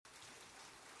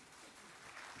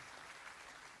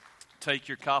Take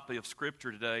your copy of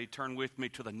Scripture today, turn with me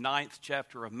to the 9th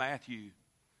chapter of Matthew.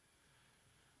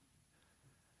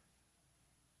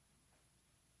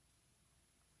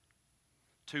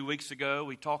 Two weeks ago,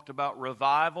 we talked about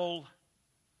revival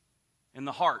in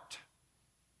the heart.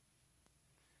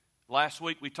 Last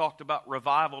week, we talked about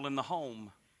revival in the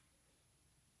home.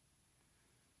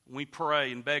 We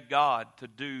pray and beg God to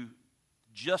do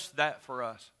just that for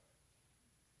us.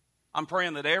 I'm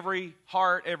praying that every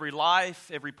heart, every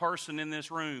life, every person in this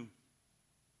room,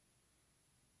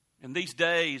 in these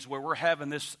days where we're having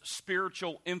this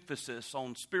spiritual emphasis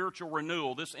on spiritual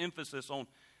renewal, this emphasis on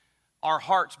our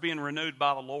hearts being renewed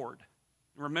by the Lord.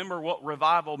 Remember what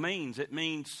revival means. It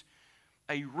means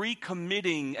a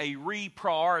recommitting, a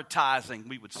reprioritizing,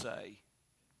 we would say,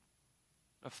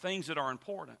 of things that are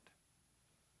important.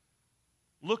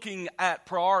 Looking at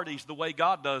priorities the way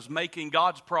God does, making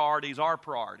God's priorities our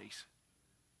priorities.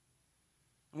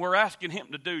 And we're asking Him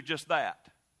to do just that.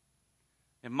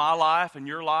 In my life and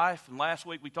your life, and last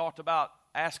week we talked about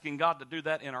asking God to do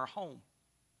that in our home.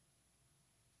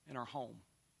 In our home.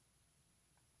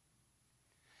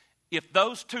 If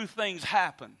those two things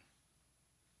happen,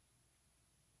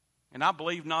 and I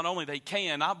believe not only they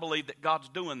can, I believe that God's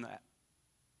doing that.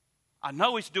 I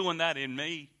know He's doing that in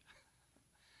me.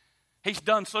 He's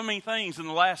done so many things in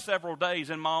the last several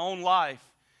days in my own life,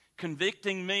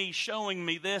 convicting me, showing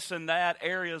me this and that,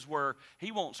 areas where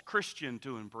He wants Christian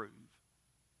to improve.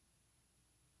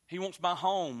 He wants my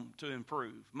home to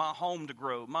improve, my home to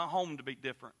grow, my home to be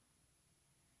different.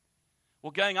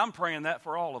 Well, gang, I'm praying that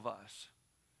for all of us.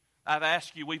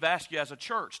 We've asked you as a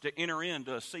church to enter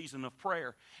into a season of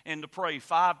prayer and to pray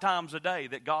 5 times a day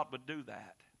that God would do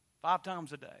that. 5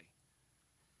 times a day.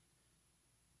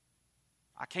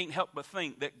 I can't help but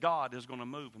think that God is going to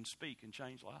move and speak and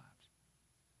change lives.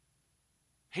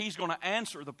 He's going to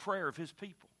answer the prayer of His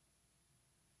people.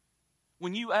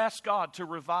 When you ask God to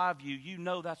revive you, you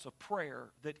know that's a prayer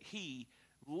that He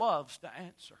loves to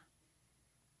answer.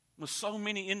 With so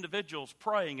many individuals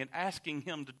praying and asking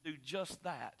Him to do just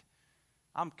that,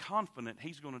 I'm confident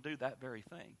He's going to do that very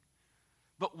thing.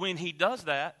 But when He does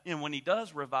that, and when He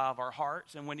does revive our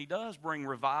hearts, and when He does bring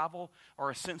revival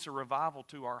or a sense of revival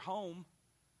to our home,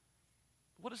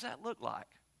 what does that look like?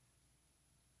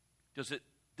 Does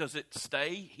it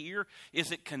stay here?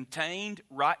 Is it contained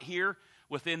right here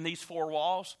within these 4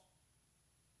 walls?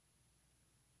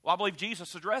 Well, I believe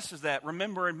Jesus addresses that.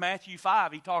 Remember in Matthew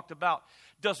 5, He talked about,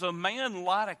 does a man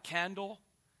light a candle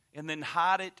and then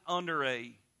hide it under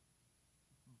a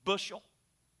bushel?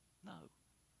 No.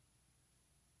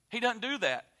 He doesn't do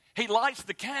that. He lights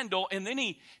the candle and then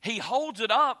he holds it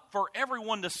up for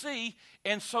everyone to see,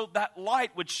 and so that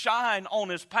light would shine on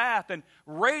his path and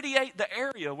radiate the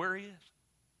area where he is.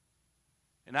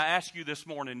 And I ask you this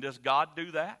morning, does God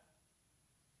do that?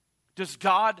 Does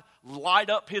God light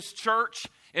up His church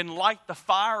and light the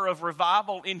fire of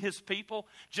revival in His people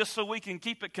just so we can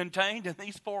keep it contained in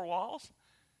these 4 walls?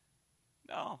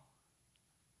 No.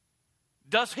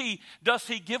 Does He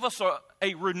give us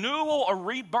a renewal, a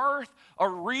rebirth, a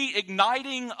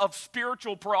reigniting of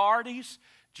spiritual priorities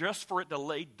just for it to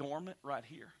lay dormant right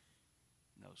here?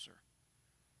 No, sir.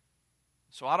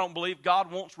 So I don't believe God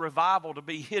wants revival to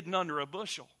be hidden under a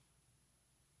bushel.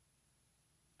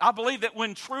 I believe that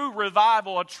when true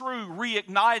revival, a true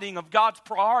reigniting of God's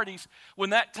priorities, when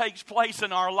that takes place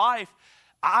in our life,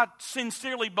 I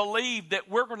sincerely believe that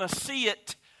we're going to see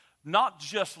it not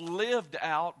just lived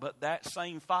out, but that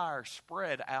same fire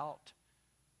spread out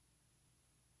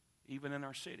even in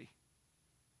our city,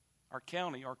 our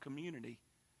county, our community.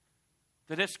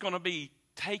 That it's going to be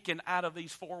taken out of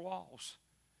these 4 walls.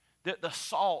 That the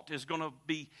salt is going to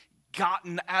be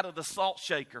gotten out of the salt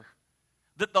shaker.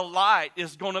 That the light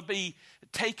is going to be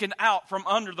taken out from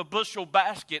under the bushel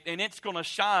basket, and it's going to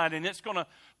shine and it's going to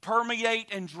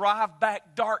permeate and drive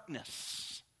back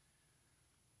darkness.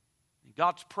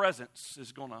 God's presence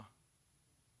is going to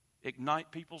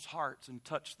ignite people's hearts and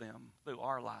touch them through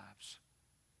our lives.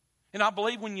 And I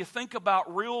believe when you think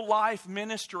about real life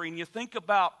ministry and you think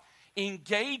about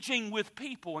engaging with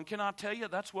people, and can I tell you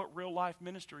that's what real life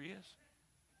ministry is?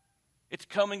 It's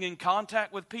coming in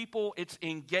contact with people. It's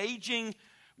engaging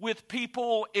with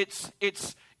people. It's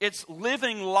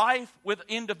living life with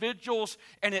individuals,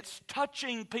 and it's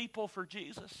touching people for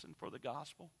Jesus and for the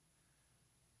gospel.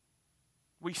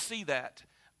 We see that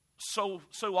so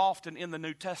often in the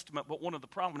New Testament, but one of the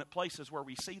prominent places where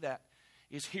we see that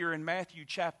is here in Matthew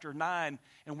chapter 9.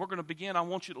 And we're going to begin. I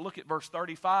want you to look at verse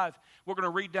 35. We're going to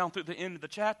read down through the end of the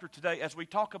chapter today as we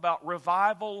talk about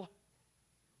revival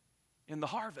in the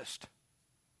harvest.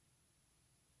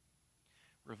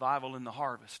 Revival in the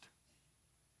harvest.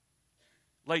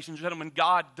 Ladies and gentlemen,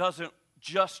 God doesn't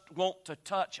just want to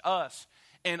touch us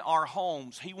in our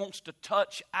homes. He wants to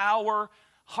touch our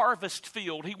harvest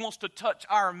field. He wants to touch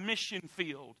our mission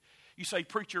field. You say,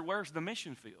 preacher, where's the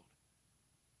mission field?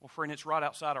 Well, friend, it's right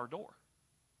outside our door.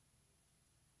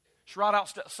 It's right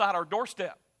outside our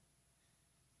doorstep.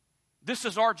 This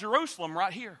is our Jerusalem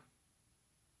right here.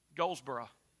 Goldsboro,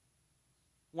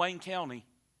 Wayne County,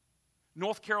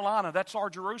 North Carolina, that's our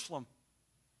Jerusalem.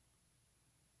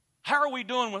 How are we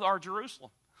doing with our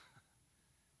Jerusalem?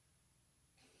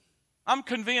 I'm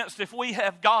convinced if we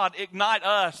have God ignite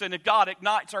us and if God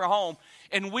ignites our home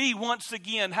and we once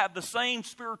again have the same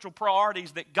spiritual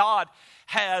priorities that God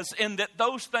has and that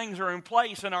those things are in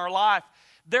place in our life,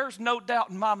 there's no doubt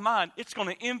in my mind it's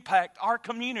going to impact our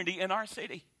community and our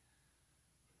city.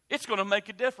 It's going to make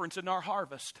a difference in our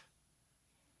harvest.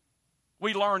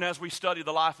 We learn as we study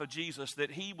the life of Jesus that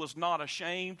he was not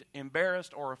ashamed,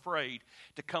 embarrassed, or afraid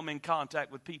to come in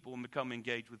contact with people and become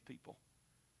engaged with people.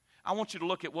 I want you to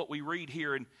look at what we read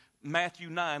here in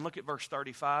Matthew 9. Look at verse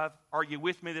 35. Are you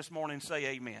with me this morning? Say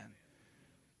amen.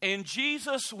 And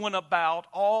Jesus went about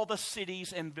all the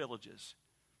cities and villages,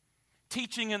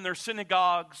 teaching in their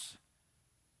synagogues,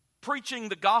 preaching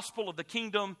the gospel of the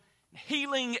kingdom,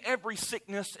 healing every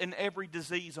sickness and every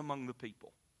disease among the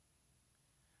people.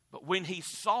 But when he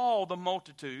saw the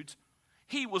multitudes,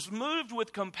 he was moved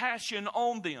with compassion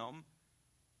on them,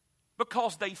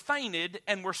 because they fainted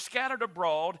and were scattered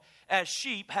abroad as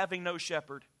sheep having no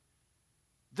shepherd.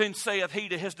 Then saith he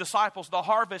to his disciples, the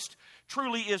harvest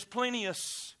truly is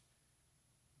plenteous,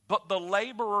 but the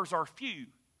laborers are few.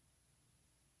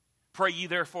 Pray ye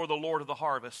therefore the Lord of the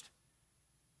harvest,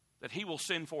 that he will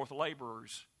send forth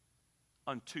laborers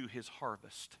unto his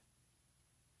harvest.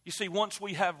 You see, once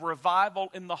we have revival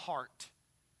in the heart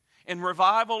and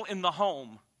revival in the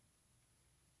home,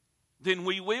 then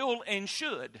we will and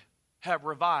should have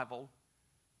revival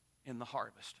in the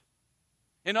harvest.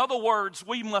 In other words,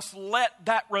 we must let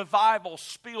that revival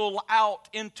spill out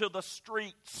into the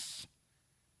streets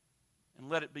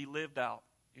and let it be lived out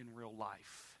in real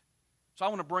life. So I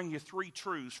want to bring you 3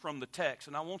 truths from the text,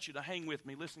 and I want you to hang with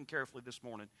me. Listen carefully this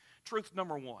morning. Truth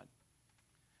number 1.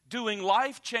 Doing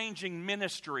life-changing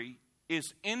ministry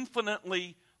is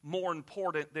infinitely more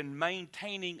important than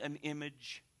maintaining an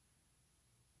image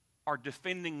or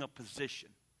defending a position.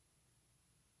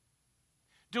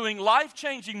 Doing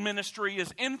life-changing ministry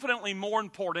is infinitely more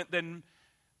important than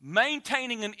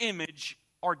maintaining an image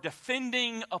or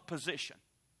defending a position.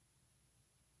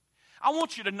 I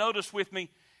want you to notice with me,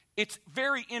 it's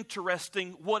very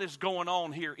interesting what is going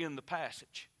on here in the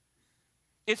passage.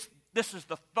 This is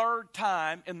the 3rd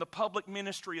time in the public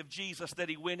ministry of Jesus that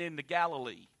he went into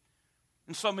Galilee.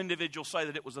 And some individuals say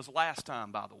that it was his last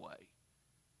time, by the way.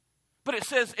 But it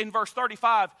says in verse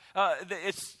 35,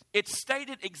 it's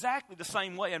stated exactly the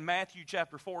same way in Matthew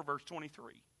chapter 4, verse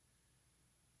 23.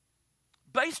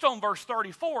 Based on verse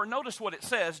 34, notice what it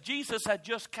says. Jesus had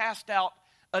just cast out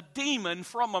a demon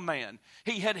from a man.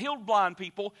 He had healed blind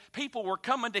people. People were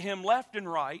coming to him left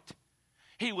and right.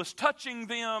 He was touching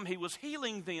them. He was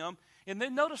healing them. And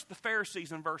then notice the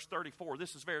Pharisees in verse 34.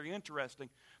 This is very interesting.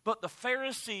 But the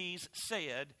Pharisees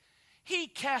said, he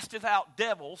casteth out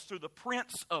devils through the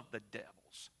prince of the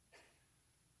devils.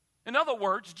 In other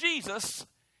words, Jesus,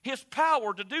 his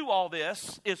power to do all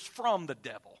this is from the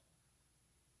devil.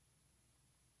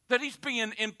 That he's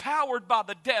being empowered by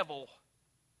the devil.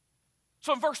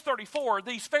 So in verse 34,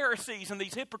 these Pharisees and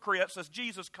these hypocrites, as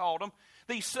Jesus called them,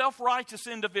 these self-righteous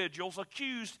individuals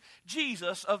accused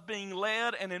Jesus of being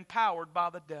led and empowered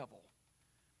by the devil.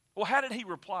 Well, how did he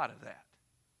reply to that?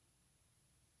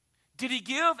 Did he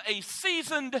give a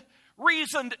seasoned,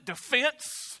 reasoned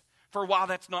defense for why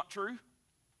that's not true?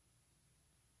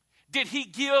 Did he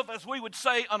give, as we would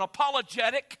say, an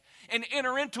apologetic and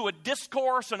enter into a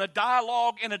discourse and a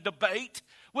dialogue and a debate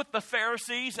with the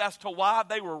Pharisees as to why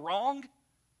they were wrong?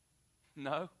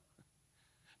 No.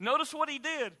 Notice what he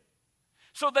did.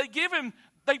 So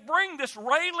they bring this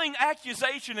railing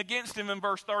accusation against him in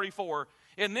verse 34,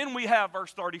 and then we have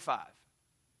verse 35.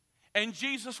 And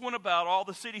Jesus went about all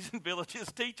the cities and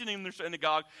villages, teaching in their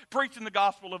synagogue, preaching the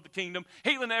gospel of the kingdom,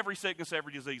 healing every sickness,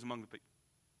 every disease among the people.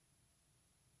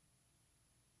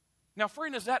 Now,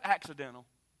 friend, is that accidental?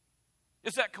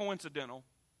 Is that coincidental?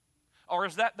 Or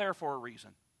is that there for a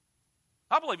reason?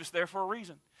 I believe it's there for a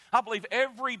reason. I believe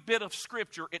every bit of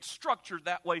Scripture, it's structured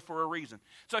that way for a reason.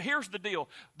 So here's the deal.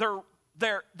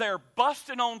 They're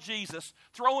busting on Jesus,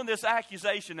 throwing this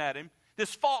accusation at him,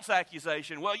 this false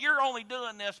accusation. Well, you're only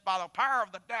doing this by the power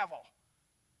of the devil.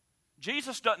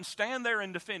 Jesus doesn't stand there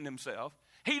and defend himself.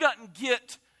 He doesn't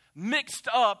get mixed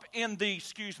up in the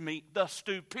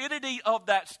stupidity of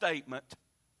that statement.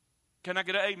 Can I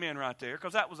get an amen right there?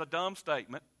 Because that was a dumb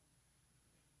statement.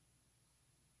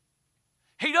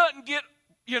 He doesn't get,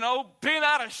 bent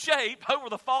out of shape over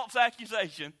the false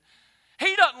accusation.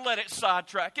 He doesn't let it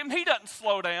sidetrack him. He doesn't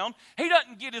slow down. He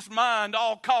doesn't get his mind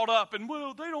all caught up in,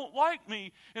 well, they don't like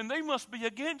me and they must be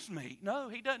against me. No,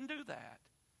 he doesn't do that.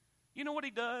 You know what he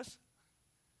does?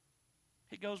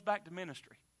 He goes back to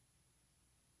ministry.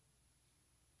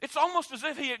 It's almost as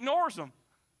if he ignores them.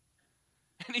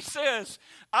 And he says,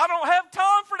 I don't have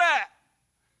time for that.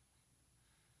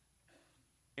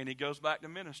 And he goes back to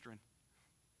ministering.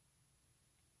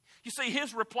 You see,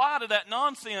 his reply to that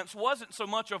nonsense wasn't so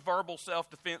much a verbal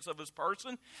self-defense of his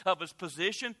person, of his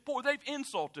position. Boy, they've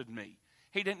insulted me.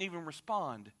 He didn't even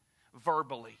respond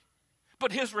verbally.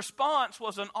 But his response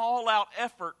was an all-out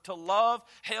effort to love,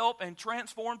 help, and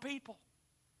transform people.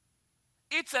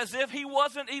 It's as if he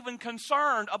wasn't even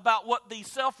concerned about what these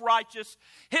self-righteous,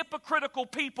 hypocritical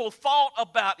people thought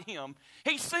about him.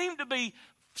 He seemed to be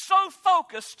so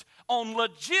focused on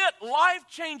legit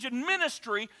life-changing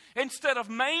ministry instead of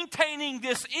maintaining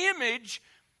this image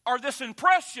or this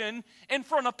impression in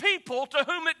front of people to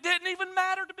whom it didn't even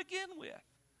matter to begin with.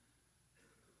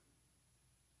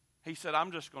 He said,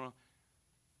 I'm just going to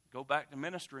go back to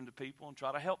ministering to people and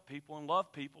try to help people and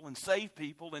love people and save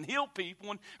people and heal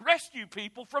people and rescue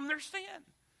people from their sin.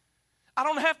 I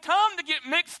don't have time to get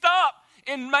mixed up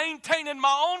in maintaining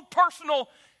my own personal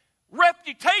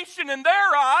reputation in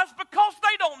their eyes because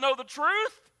they don't know the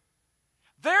truth.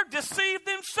 They're deceived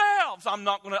themselves. I'm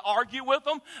not going to argue with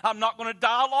them. I'm not going to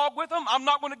dialogue with them. I'm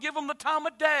not going to give them the time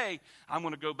of day. I'm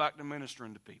going to go back to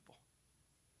ministering to people.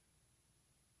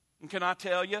 And can I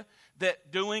tell you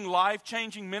that doing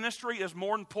life-changing ministry is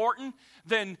more important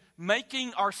than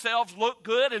making ourselves look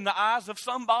good in the eyes of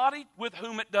somebody with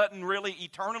whom it doesn't really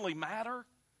eternally matter?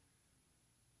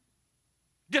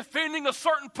 Defending a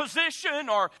certain position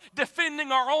or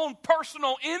defending our own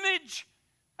personal image,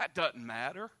 that doesn't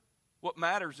matter. What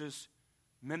matters is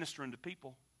ministering to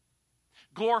people.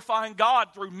 Glorifying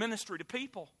God through ministry to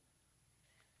people.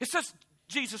 It says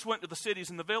Jesus went to the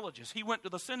cities and the villages. He went to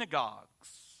the synagogues.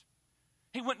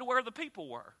 He went to where the people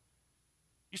were.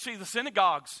 You see, the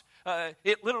synagogues,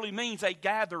 it literally means a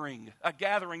gathering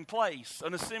place,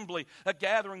 an assembly, a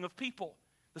gathering of people.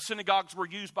 The synagogues were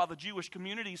used by the Jewish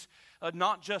communities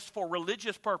not just for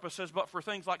religious purposes, but for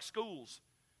things like schools,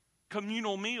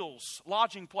 communal meals,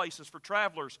 lodging places for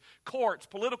travelers, courts,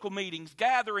 political meetings,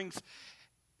 gatherings,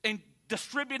 and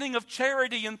distributing of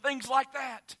charity and things like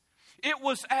that. It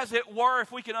was, as it were,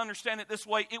 if we can understand it this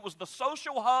way, it was the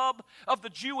social hub of the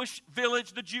Jewish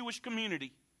village, the Jewish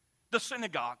community, the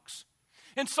synagogues.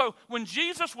 And so when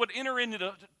Jesus would enter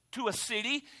into a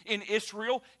city in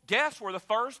Israel, guess where the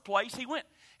first place he went?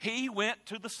 He went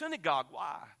to the synagogue.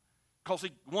 Why? Because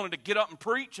he wanted to get up and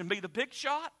preach and be the big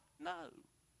shot? No.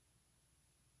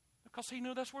 Because he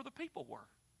knew that's where the people were.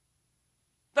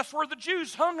 That's where the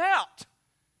Jews hung out.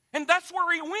 And that's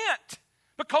where he went.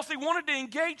 Because he wanted to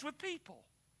engage with people.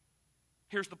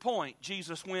 Here's the point.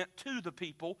 Jesus went to the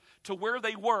people, to where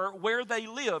they were, where they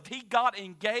lived. He got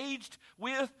engaged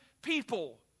with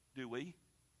people. Do we?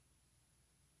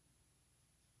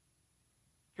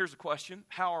 Here's the question.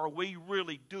 How are we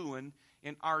really doing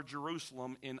in our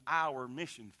Jerusalem, in our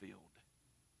mission field?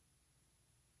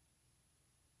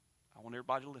 I want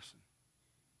everybody to listen.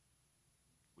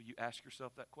 Will you ask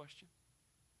yourself that question?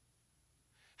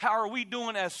 How are we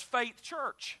doing as Faith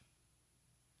Church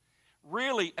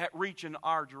really at reaching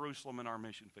our Jerusalem and our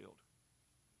mission field?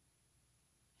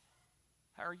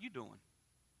 How are you doing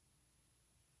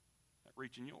at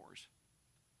reaching yours?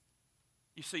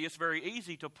 You see, it's very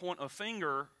easy to point a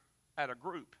finger at a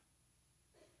group.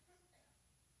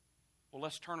 Well,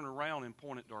 let's turn it around and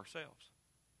point it to ourselves.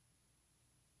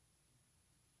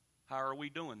 How are we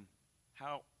doing?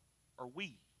 How are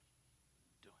we?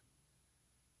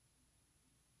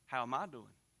 How am I doing?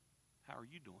 How are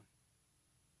you doing?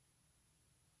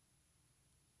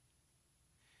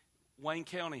 Wayne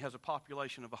County has a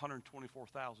population of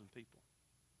 124,000 people.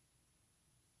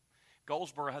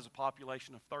 Goldsboro has a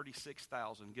population of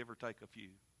 36,000, give or take a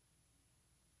few.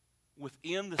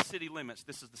 Within the city limits,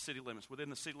 this is the city limits, within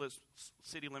the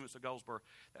city limits of Goldsboro,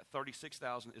 that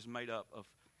 36,000 is made up of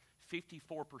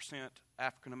 54%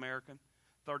 African American,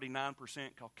 39%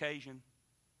 Caucasian,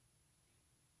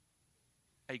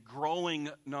 a growing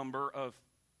number of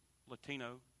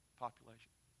Latino population.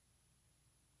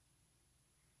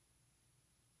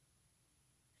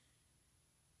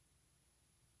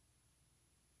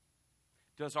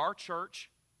 Does our church,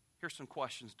 here's some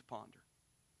questions to ponder.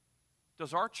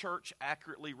 Does our church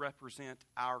accurately represent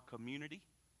our community?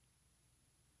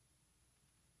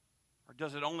 Or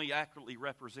does it only accurately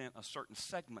represent a certain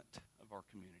segment of our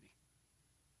community?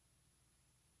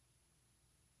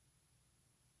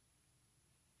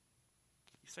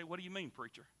 You say, what do you mean,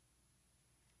 preacher?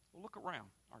 Well, look around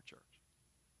our church.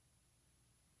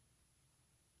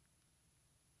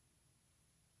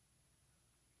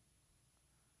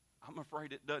 I'm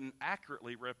afraid it doesn't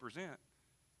accurately represent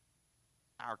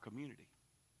our community.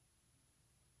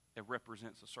 It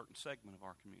represents a certain segment of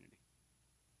our community.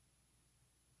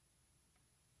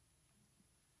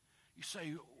 You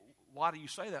say, why do you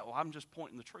say that? Well, I'm just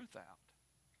pointing the truth out.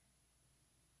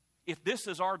 If this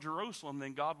is our Jerusalem,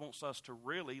 then God wants us to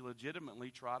really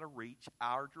legitimately try to reach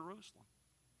our Jerusalem.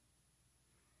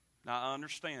 Now, I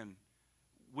understand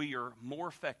we are more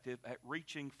effective at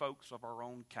reaching folks of our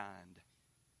own kind.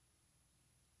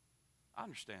 I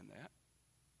understand that.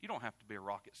 You don't have to be a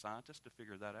rocket scientist to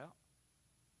figure that out.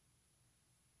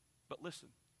 But listen,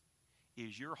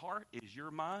 is your heart, is your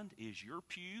mind, is your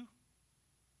pew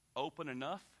open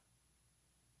enough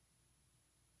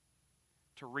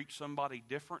to reach somebody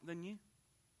different than you?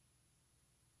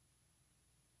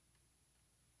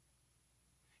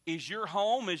 Is your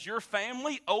home, is your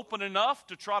family open enough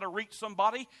to try to reach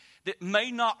somebody that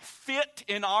may not fit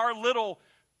in our little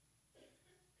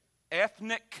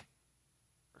ethnic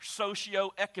or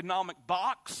socioeconomic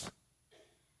box?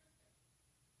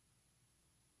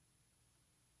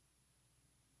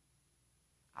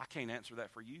 I can't answer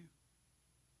that for you.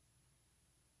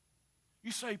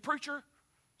 You say, preacher,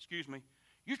 excuse me,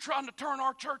 you're trying to turn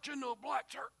our church into a black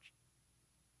church?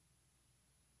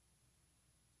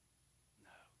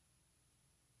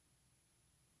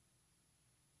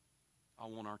 No. I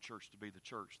want our church to be the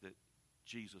church that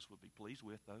Jesus would be pleased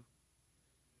with, though.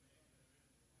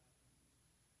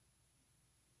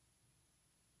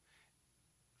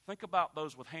 Think about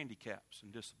those with handicaps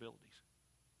and disabilities.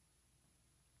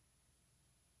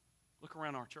 Look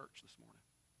around our church this morning.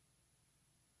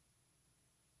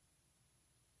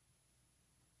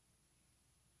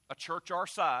 A church our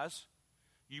size,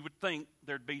 you would think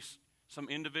there'd be some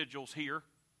individuals here,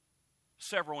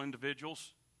 several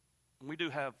individuals, and we do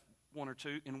have one or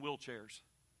two in wheelchairs.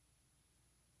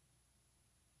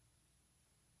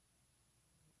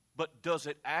 But does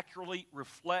it accurately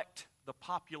reflect the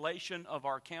population of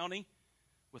our county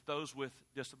with those with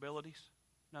disabilities?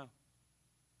 No.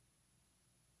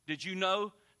 Did you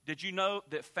know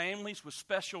that families with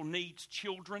special needs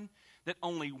children, that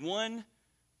only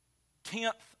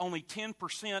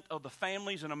 10% of the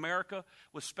families in America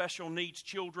with special needs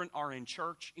children are in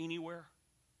church anywhere?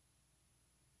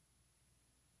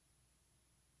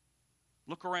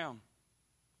 Look around.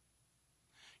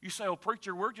 You say, oh,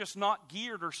 preacher, we're just not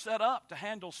geared or set up to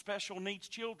handle special needs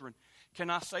children. Can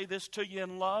I say this to you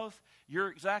in love? You're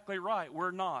exactly right.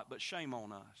 We're not, but shame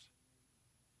on us.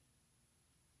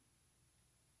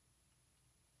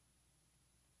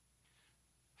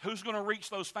 Who's going to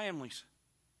reach those families?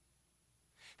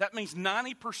 That means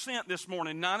 90% this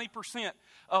morning, 90%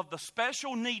 of the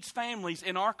special needs families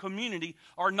in our community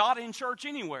are not in church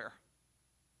anywhere.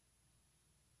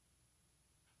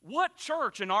 What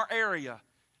church in our area,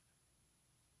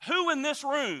 who in this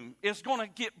room is going to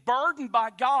get burdened by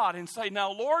God and say,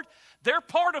 now, Lord, they're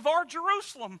part of our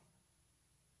Jerusalem?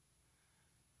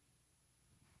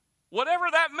 Whatever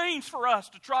that means for us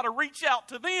to try to reach out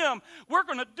to them, we're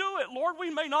going to do it. Lord,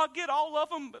 we may not get all of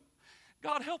them, but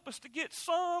God, help us to get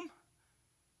some.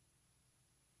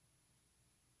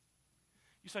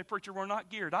 You say, preacher, we're not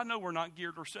geared. I know we're not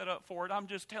geared or set up for it. I'm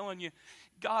just telling you,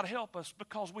 God, help us,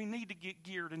 because we need to get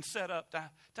geared and set up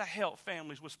to help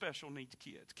families with special needs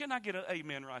kids. Can I get an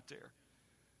amen right there?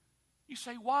 You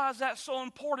say, why is that so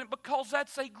important? Because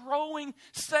that's a growing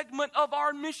segment of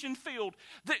our mission field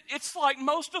that it's like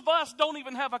most of us don't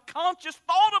even have a conscious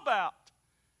thought about.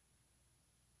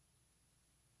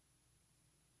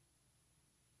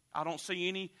 I don't see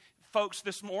any folks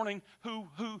this morning who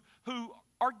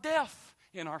are deaf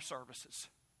in our services.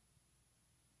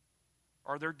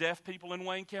 Are there deaf people in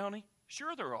Wayne County?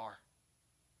 Sure there are.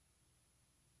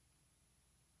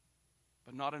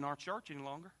 But not in our church any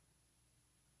longer.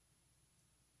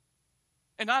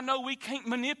 And I know we can't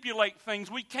manipulate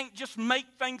things. We can't just make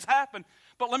things happen.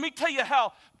 But let me tell you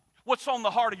what's on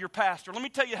the heart of your pastor. Let me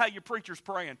tell you how your preacher's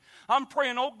praying. I'm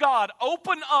praying, oh God,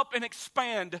 open up and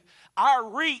expand our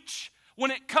reach when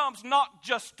it comes not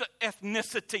just to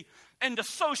ethnicity and to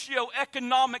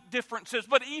socioeconomic differences,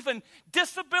 but even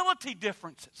disability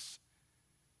differences.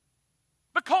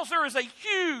 Because there is a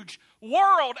huge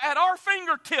world at our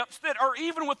fingertips that are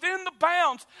even within the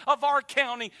bounds of our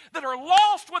county that are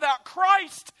lost without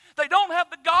Christ. They don't have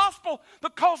the gospel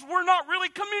because we're not really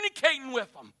communicating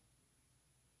with them.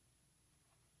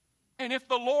 And if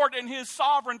the Lord in His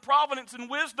sovereign providence and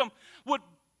wisdom would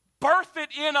birth it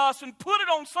in us and put it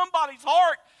on somebody's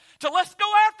heart to let's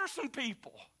go after some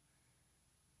people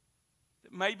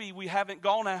that maybe we haven't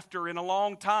gone after in a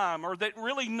long time, or that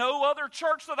really no other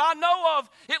church that I know of,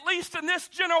 at least in this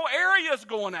general area, is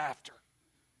going after.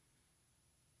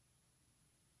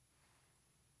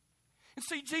 And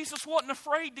see, Jesus wasn't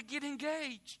afraid to get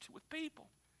engaged with people.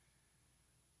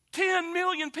 10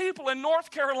 million people in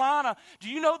North Carolina. Do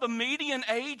you know the median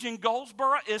age in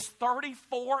Goldsboro is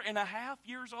 34 and a half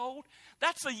years old?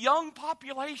 That's a young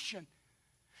population.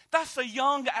 That's a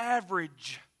young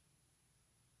average.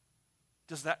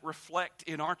 Does that reflect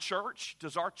in our church?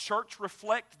 Does our church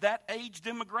reflect that age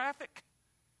demographic?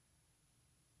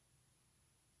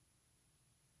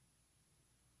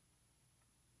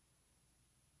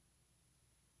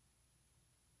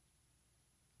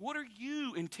 What are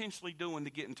you intentionally doing to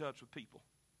get in touch with people?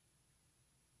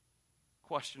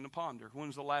 Question to ponder.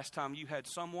 When's the last time you had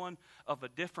someone of a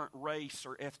different race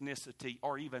or ethnicity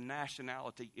or even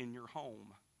nationality in your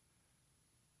home?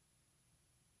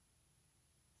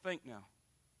 Think now.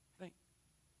 Think.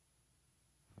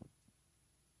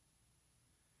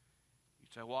 You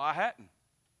say, well, I hadn't.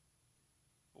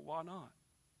 Well, why not?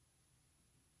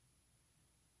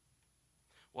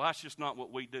 Well, that's just not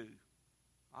what we do.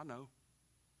 I know.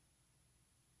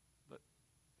 But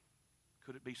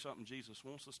could it be something Jesus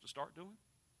wants us to start doing?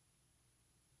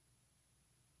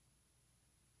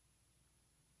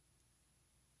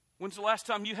 When's the last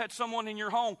time you had someone in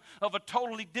your home of a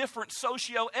totally different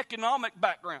socioeconomic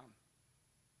background?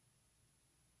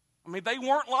 I mean, they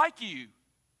weren't like you.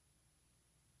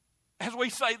 As we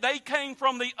say, they came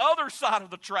from the other side of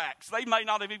the tracks. They may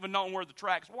not have even known where the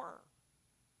tracks were.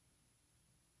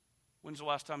 When's the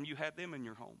last time you had them in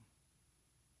your home?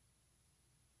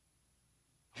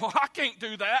 Well, I can't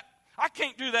do that. I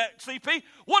can't do that, CP.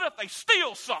 What if they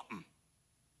steal something?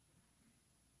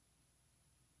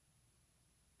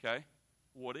 Okay,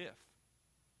 what if?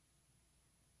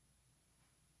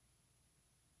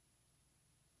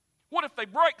 What if they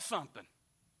break something?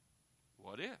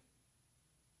 What if?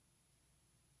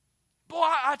 Boy,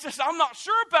 I'm not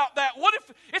sure about that. What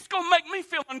if it's going to make me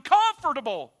feel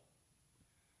uncomfortable?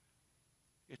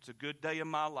 It's a good day in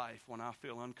my life when I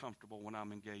feel uncomfortable when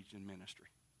I'm engaged in ministry.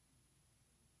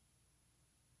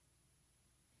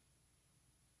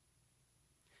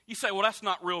 You say, well, that's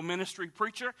not real ministry,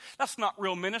 preacher. That's not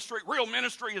real ministry. Real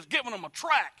ministry is giving them a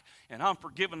tract. And I'm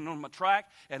for giving them a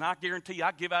tract, and I guarantee you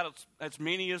I give out as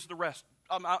many as the rest.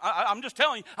 I'm just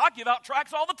telling you, I give out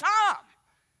tracts all the time.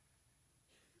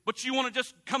 But you want to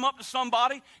just come up to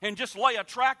somebody and just lay a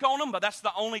tract on them, but that's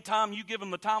the only time you give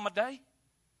them the time of day?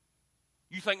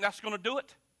 You think that's going to do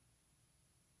it?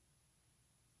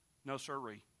 No,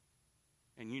 sirree.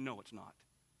 And you know it's not.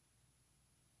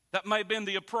 That may have been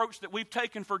the approach that we've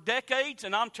taken for decades,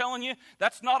 and I'm telling you,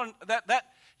 that's not that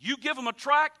you give them a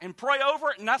tract and pray over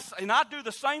it, and I do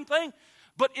the same thing.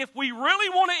 But if we really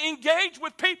want to engage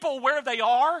with people where they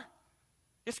are,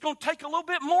 it's going to take a little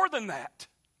bit more than that.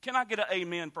 Can I get an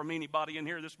amen from anybody in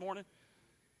here this morning?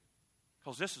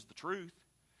 Because this is the truth.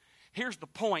 Here's the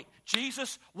point.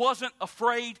 Jesus wasn't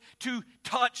afraid to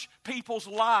touch people's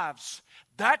lives.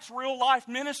 That's real life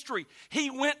ministry. He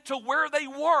went to where they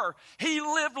were. He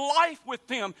lived life with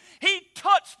them. He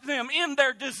touched them in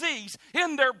their disease,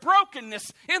 in their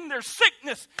brokenness, in their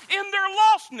sickness, in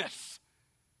their lostness.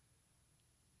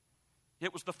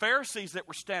 It was the Pharisees that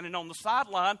were standing on the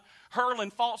sideline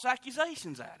hurling false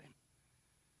accusations at him.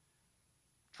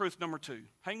 Truth number 2.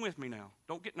 Hang with me now.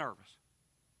 Don't get nervous.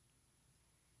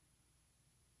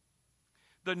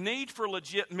 The need for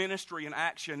legit ministry and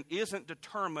action isn't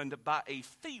determined by a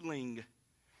feeling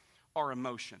or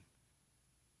emotion.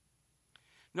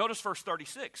 Notice verse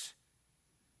 36,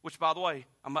 which, by the way,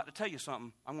 I'm about to tell you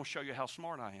something. I'm going to show you how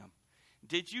smart I am.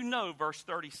 Did you know verse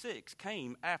 36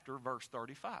 came after verse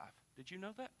 35? Did you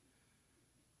know that?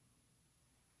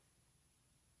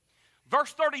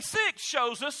 Verse 36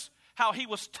 shows us how he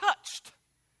was touched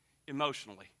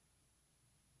emotionally.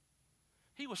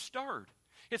 He was stirred.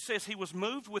 It says he was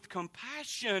moved with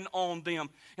compassion on them.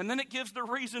 And then it gives the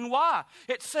reason why.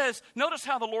 It says, notice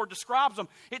how the Lord describes them.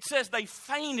 It says they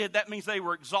fainted. That means they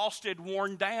were exhausted,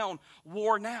 worn down,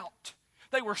 worn out.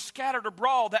 They were scattered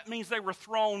abroad. That means they were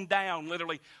thrown down,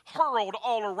 literally hurled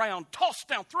all around, tossed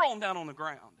down, thrown down on the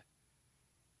ground.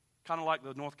 Kind of like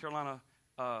the North Carolina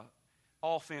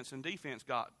offense and defense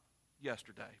got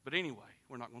yesterday. But anyway,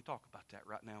 we're not going to talk about that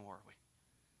right now, are we?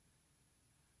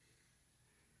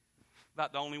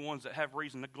 About the only ones that have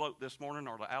reason to gloat this morning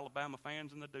are the Alabama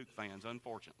fans and the Duke fans,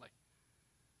 unfortunately.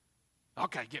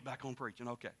 Okay, get back on preaching.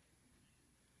 Okay.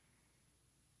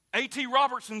 A.T.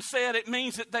 Robertson said it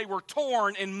means that they were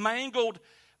torn and mangled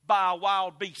by a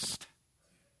wild beast.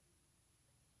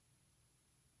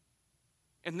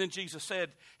 And then Jesus said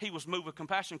he was moved with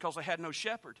compassion because they had no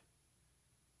shepherd.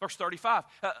 Verse 35,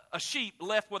 a sheep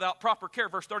left without proper care.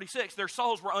 Verse 36, their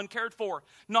souls were uncared for,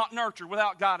 not nurtured,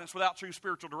 without guidance, without true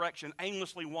spiritual direction,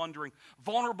 aimlessly wandering,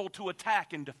 vulnerable to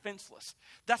attack and defenseless.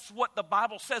 That's what the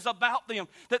Bible says about them,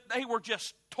 that they were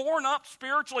just torn up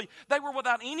spiritually. They were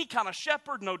without any kind of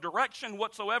shepherd, no direction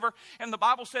whatsoever. And the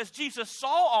Bible says Jesus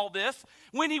saw all this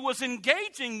when he was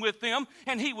engaging with them,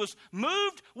 and he was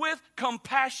moved with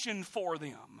compassion for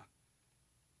them.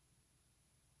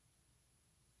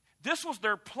 This was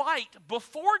their plight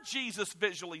before Jesus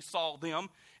visually saw them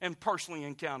and personally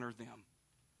encountered them.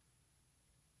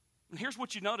 And here's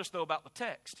what you notice, though, about the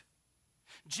text.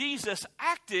 Jesus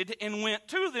acted and went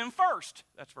to them first.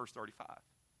 That's verse 35.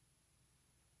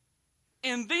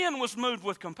 And then was moved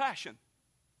with compassion.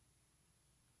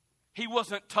 He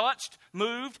wasn't touched,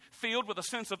 moved, filled with a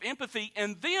sense of empathy,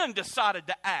 and then decided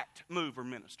to act, move, or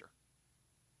minister.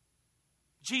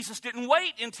 Jesus didn't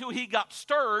wait until he got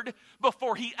stirred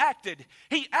before he acted.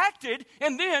 He acted,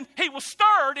 and then he was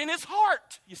stirred in his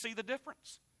heart. You see the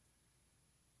difference?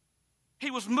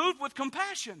 He was moved with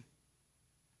compassion.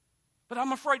 But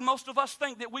I'm afraid most of us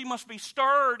think that we must be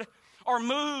stirred or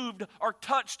moved or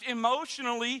touched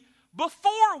emotionally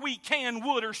before we can,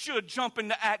 would, or should jump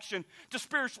into action to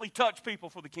spiritually touch people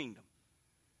for the kingdom.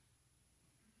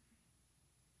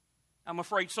 I'm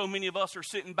afraid so many of us are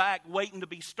sitting back waiting to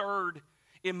be stirred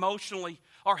emotionally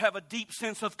or have a deep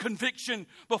sense of conviction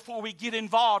before we get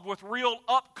involved with real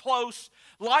up-close,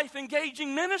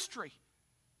 life-engaging ministry.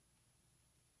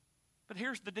 But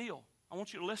here's the deal. I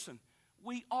want you to listen.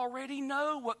 We already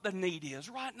know what the need is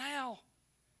right now.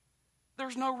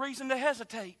 There's no reason to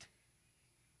hesitate.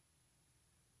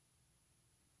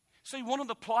 See, one of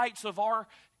the plights of our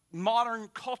modern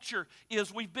culture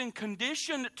is we've been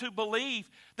conditioned to believe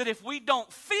that if we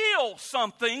don't feel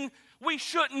something, we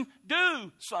shouldn't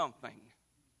do something.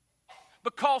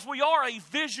 Because we are a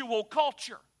visual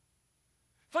culture.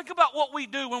 Think about what we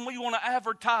do when we want to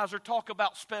advertise or talk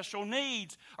about special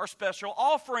needs or special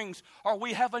offerings, or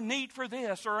we have a need for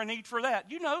this or a need for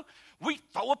that. You know, we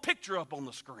throw a picture up on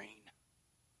the screen.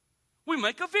 We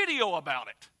make a video about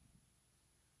it.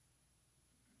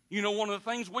 You know, one of the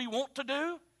things we want to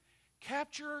do?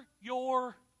 Capture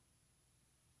your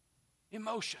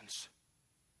emotions.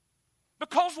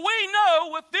 Because we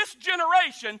know with this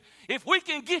generation, if we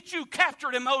can get you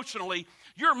captured emotionally,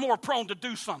 you're more prone to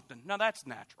do something. Now that's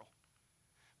natural.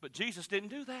 But Jesus didn't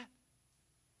do that.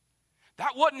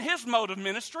 That wasn't his mode of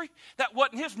ministry. That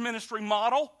wasn't his ministry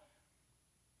model.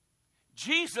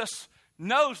 Jesus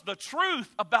knows the truth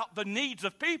about the needs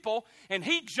of people, and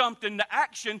he jumped into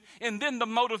action, and then the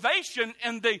motivation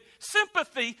and the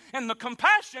sympathy and the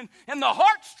compassion and the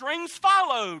heartstrings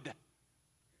followed.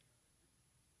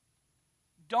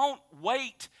 Don't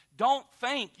wait. Don't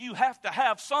think you have to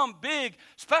have some big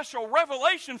special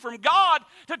revelation from God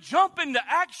to jump into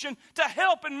action to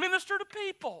help and minister to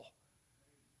people.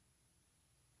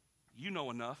 You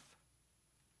know enough.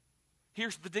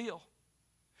 Here's the deal.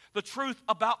 The truth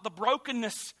about the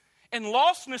brokenness and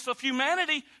lostness of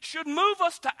humanity should move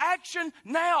us to action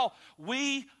now.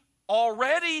 We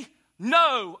already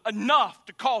know enough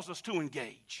to cause us to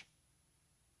engage.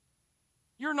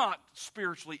 You're not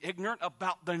spiritually ignorant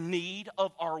about the need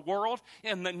of our world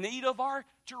and the need of our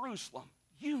Jerusalem.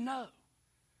 You know.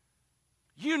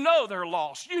 You know they're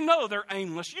lost. You know they're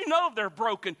aimless. You know they're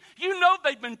broken. You know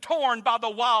they've been torn by the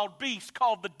wild beast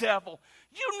called the devil.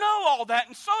 You know all that,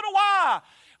 and so do I.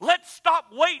 Let's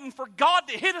stop waiting for God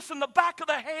to hit us in the back of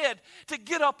the head to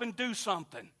get up and do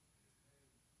something.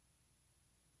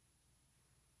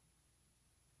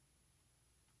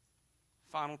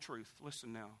 Final truth.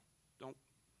 Listen now.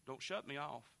 Don't shut me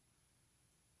off.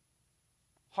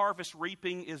 Harvest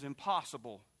reaping is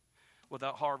impossible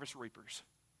without harvest reapers.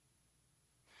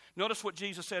 Notice what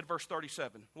Jesus said, verse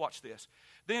 37. Watch this.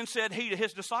 Then said he to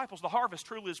his disciples, the harvest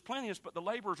truly is plenteous, but the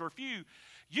laborers are few.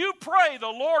 You pray the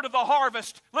Lord of the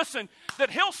harvest, listen, that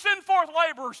he'll send forth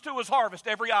laborers to his harvest.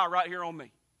 Every eye right here on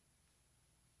me.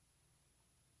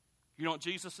 You know what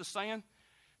Jesus is saying?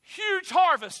 Huge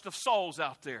harvest of souls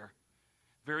out there.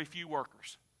 Very few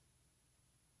workers.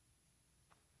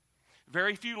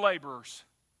 Very few laborers.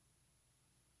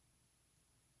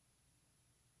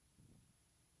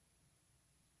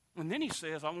 And then he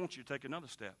says, I want you to take another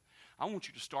step. I want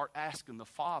you to start asking the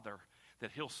Father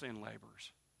that he'll send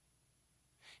laborers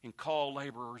and call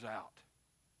laborers out.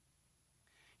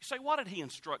 You say, why did he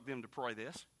instruct them to pray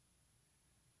this?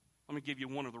 Let me give you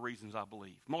one of the reasons I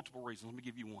believe. Multiple reasons. Let me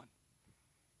give you one.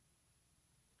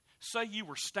 Say you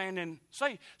were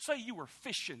say you were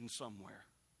fishing somewhere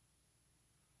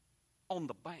on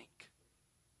the bank,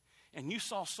 and you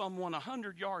saw someone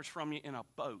 100 yards from you in a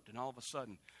boat, and all of a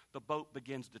sudden the boat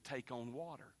begins to take on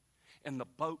water, and the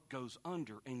boat goes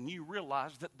under, and you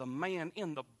realize that the man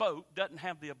in the boat doesn't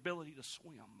have the ability to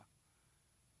swim.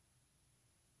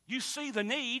 You see the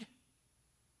need.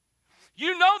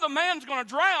 You know the man's going to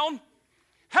drown.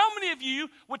 How many of you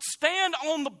would stand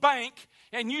on the bank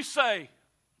and you say,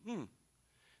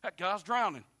 that guy's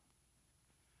drowning.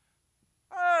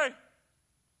 Hey,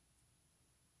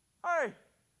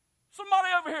 somebody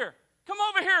over here. Come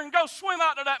over here and go swim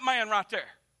out to that man right there.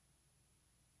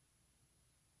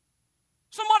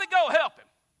 Somebody go help him.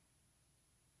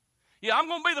 Yeah, I'm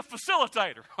going to be the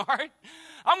facilitator, all right?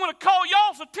 I'm going to call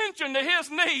y'all's attention to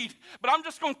his need, but I'm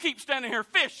just going to keep standing here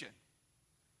fishing.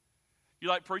 You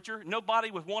like, preacher? Nobody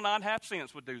with one eye and half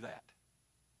sense would do that.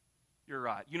 You're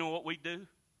right. You know what we do?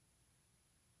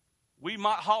 We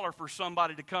might holler for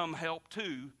somebody to come help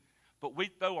too, but we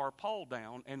throw our pole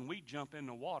down and we jump in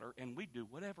the water and we do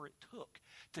whatever it took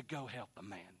to go help the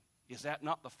man. Is that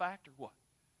not the fact or what?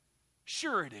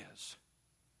 Sure it is.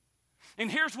 And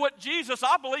here's what Jesus,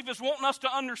 I believe, is wanting us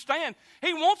to understand.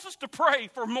 He wants us to pray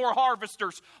for more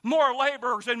harvesters, more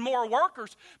laborers, and more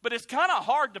workers. But it's kind of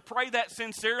hard to pray that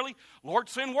sincerely. Lord,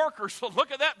 send workers. So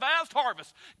look at that vast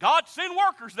harvest. God, send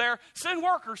workers there. Send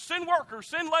workers, send workers,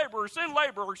 send laborers, send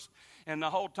laborers. And the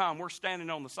whole time we're standing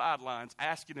on the sidelines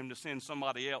asking him to send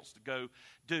somebody else to go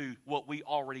do what we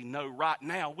already know right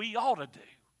now we ought to do.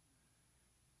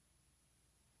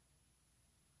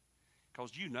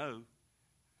 Because you know,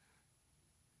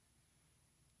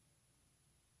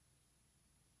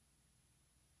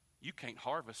 you can't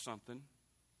harvest something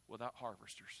without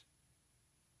harvesters.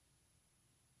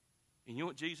 And you know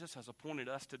what Jesus has appointed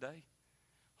us today?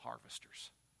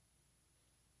 Harvesters.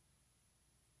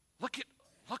 Look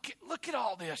at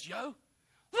all this, yo.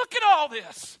 Look at all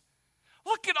this.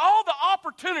 Look at all the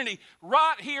opportunity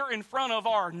right here in front of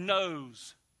our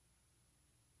nose.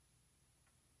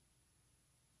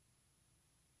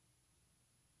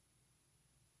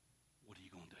 What are you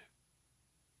going to do?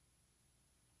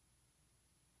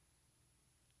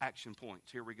 Action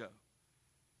points. Here we go.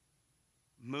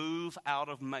 Move out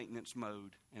of maintenance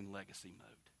mode and legacy mode.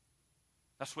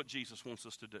 That's what Jesus wants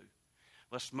us to do.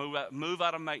 Let's move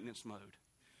out of maintenance mode.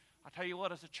 I tell you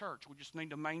what, as a church, we just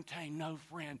need to maintain. No,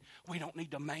 friend, we don't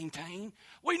need to maintain.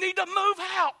 We need to move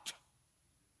out.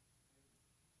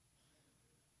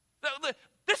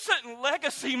 This isn't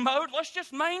legacy mode. Let's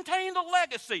just maintain the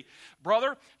legacy.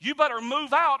 Brother, you better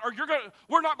move out or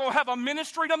we're not going to have a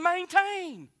ministry to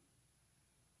maintain.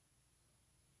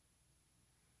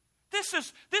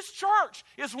 This church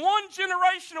is one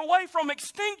generation away from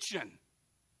extinction.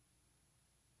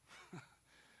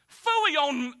 Fully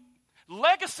on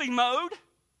legacy mode.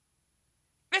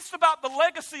 It's about the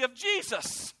legacy of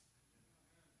Jesus.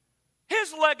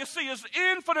 His legacy is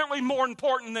infinitely more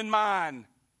important than mine.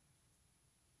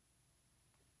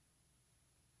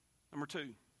 Number 2,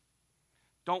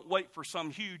 don't wait for some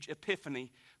huge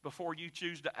epiphany before you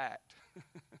choose to act.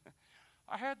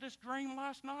 I had this dream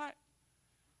last night.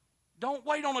 Don't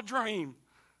wait on a dream.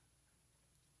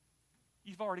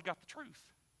 You've already got the truth.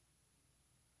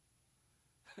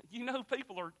 You know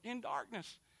people are in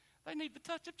darkness. They need the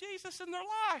touch of Jesus in their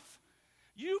life.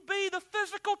 You be the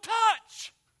physical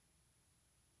touch.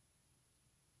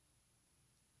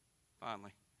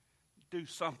 Finally, do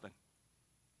something.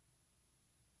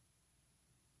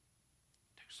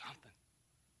 Do something.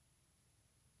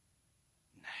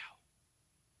 Now.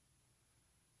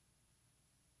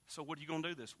 So what are you going to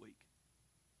do this week?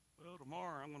 Well,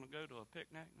 tomorrow I'm going to go to a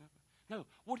picnic. No,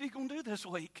 what are you going to do this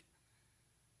week?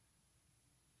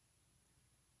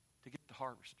 To get the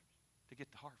harvesters, to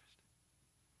get the harvest.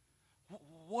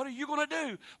 What are you going to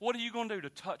do? What are you going to do to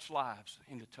touch lives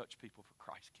and to touch people for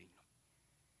Christ's kingdom?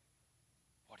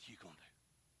 What are you going to do?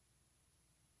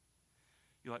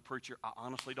 You're like, preacher, I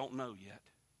honestly don't know yet,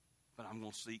 but I'm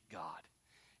going to seek God.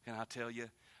 Can I tell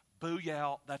you,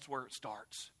 booyah, that's where it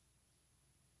starts.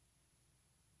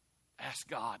 Ask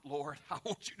God, Lord, I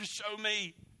want you to show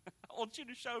me. I want you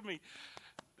to show me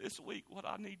this week what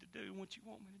I need to do and what you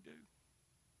want me to do.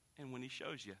 And when he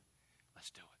shows you,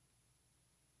 let's do it.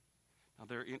 Now,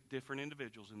 there are different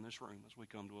individuals in this room as we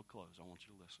come to a close. I want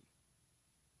you to listen.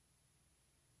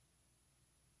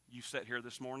 You sat here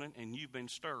this morning and you've been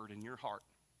stirred in your heart.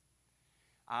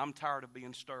 I'm tired of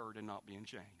being stirred and not being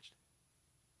changed.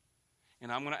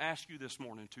 And I'm going to ask you this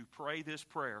morning to pray this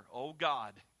prayer. Oh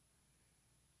God,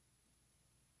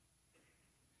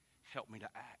 help me to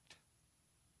act.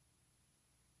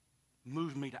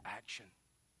 Move me to action.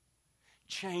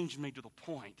 Change me to the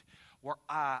point where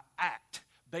I act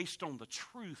based on the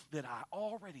truth that I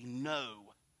already know.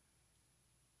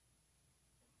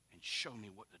 And show me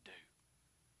what to do.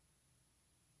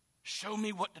 Show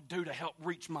me what to do to help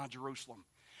reach my Jerusalem.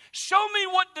 Show me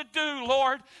what to do,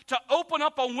 Lord, to open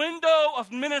up a window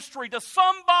of ministry to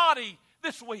somebody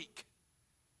this week.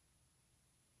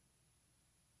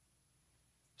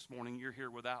 This morning you're here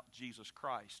without Jesus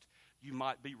Christ. You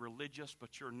might be religious,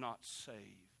 but you're not saved.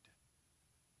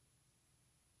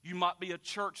 You might be a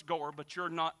churchgoer, but you're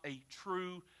not a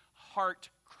true heart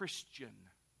Christian.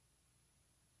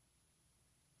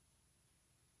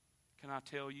 Can I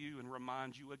tell you and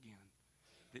remind you again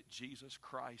that Jesus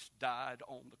Christ died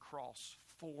on the cross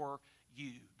for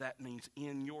you? That means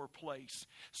in your place,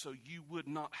 so you would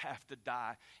not have to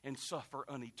die and suffer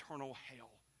an eternal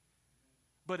hell.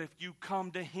 But if you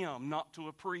come to Him, not to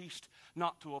a priest,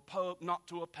 not to a pope, not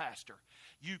to a pastor,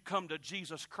 you come to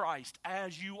Jesus Christ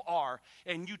as you are,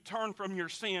 and you turn from your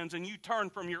sins, and you turn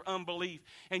from your unbelief,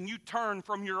 and you turn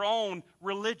from your own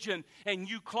religion, and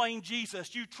you claim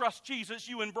Jesus, you trust Jesus,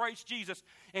 you embrace Jesus,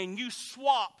 and you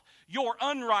swap your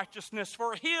unrighteousness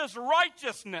for His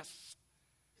righteousness.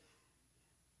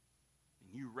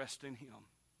 And you rest in Him.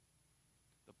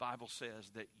 The Bible says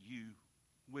that you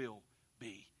will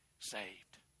be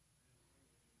saved.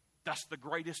 That's the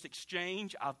greatest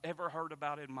exchange I've ever heard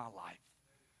about in my life.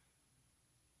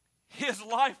 His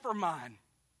life for mine.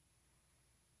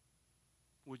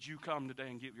 Would you come today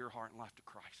and give your heart and life to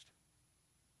Christ?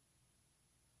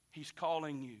 He's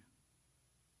calling you.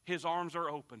 His arms are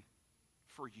open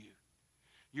for you.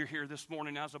 You're here this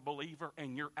morning as a believer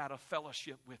and you're out of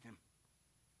fellowship with Him.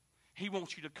 He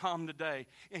wants you to come today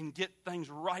and get things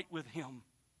right with Him.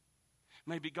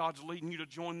 Maybe God's leading you to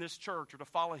join this church or to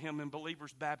follow Him in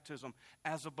believer's baptism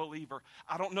as a believer.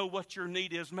 I don't know what your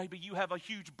need is. Maybe you have a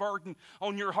huge burden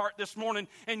on your heart this morning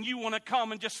and you want to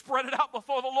come and just spread it out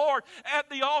before the Lord at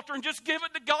the altar and just give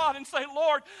it to God and say,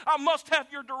 Lord, I must have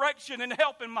your direction and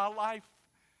help in my life.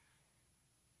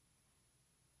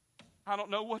 I don't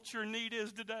know what your need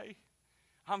is today.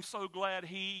 I'm so glad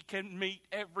He can meet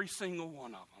every single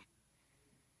one of them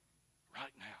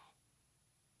right now.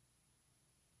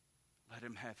 Let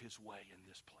Him have His way in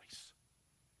this place.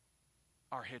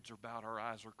 Our heads are bowed, our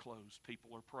eyes are closed. People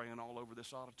are praying all over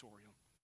this auditorium.